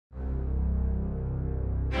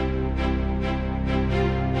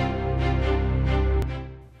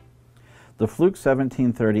The Fluke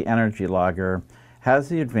 1730 Energy Logger has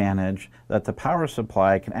the advantage that the power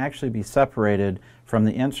supply can actually be separated from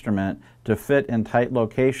the instrument to fit in tight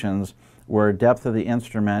locations where depth of the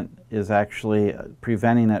instrument is actually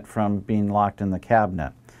preventing it from being locked in the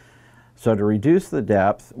cabinet. So to reduce the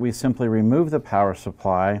depth, we simply remove the power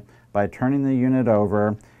supply by turning the unit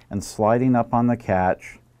over and sliding up on the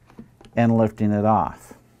catch and lifting it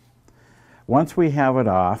off. Once we have it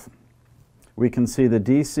off, we can see the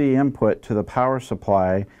DC input to the power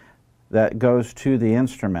supply that goes to the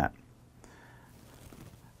instrument.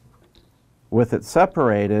 With it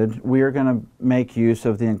separated, we are going to make use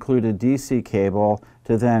of the included DC cable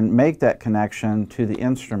to then make that connection to the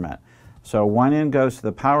instrument. So one end goes to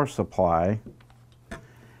the power supply,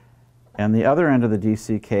 and the other end of the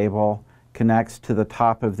DC cable connects to the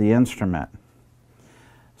top of the instrument.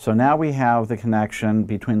 So now we have the connection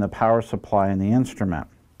between the power supply and the instrument.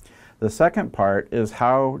 The second part is,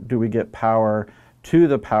 how do we get power to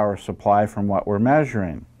the power supply from what we're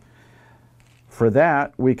measuring? For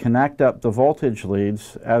that, we connect up the voltage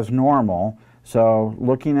leads as normal. So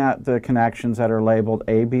looking at the connections that are labeled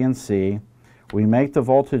A, B, and C, we make the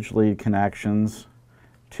voltage lead connections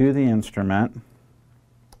to the instrument.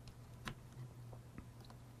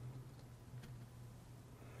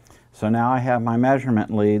 So now I have my measurement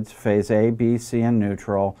leads, phase A, B, C, and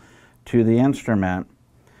neutral, to the instrument.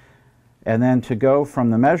 And then to go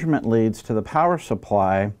from the measurement leads to the power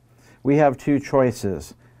supply, we have two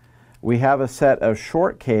choices. We have a set of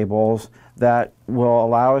short cables that will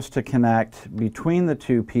allow us to connect between the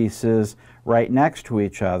two pieces right next to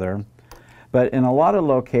each other. But in a lot of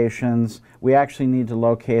locations, we actually need to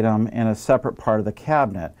locate them in a separate part of the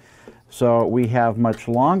cabinet. So we have much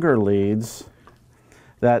longer leads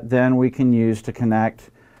that then we can use to connect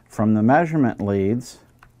from the measurement leads.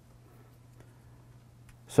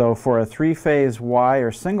 So for a three-phase Y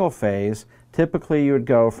or single phase, typically you would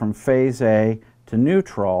go from phase A to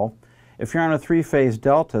neutral. If you're on a three-phase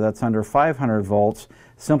delta that's under 500 volts,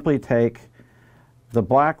 simply take the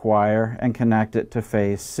black wire and connect it to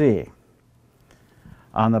phase C.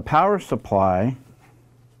 On the power supply,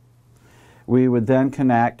 we would then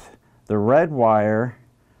connect the red wire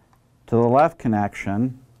to the left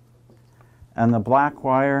connection and the black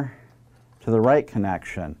wire to the right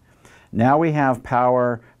connection. Now we have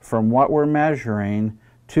power from what we're measuring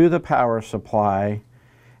to the power supply,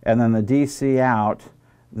 and then the DC out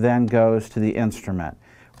then goes to the instrument.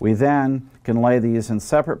 We then can lay these in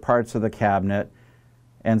separate parts of the cabinet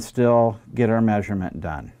and still get our measurement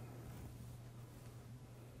done.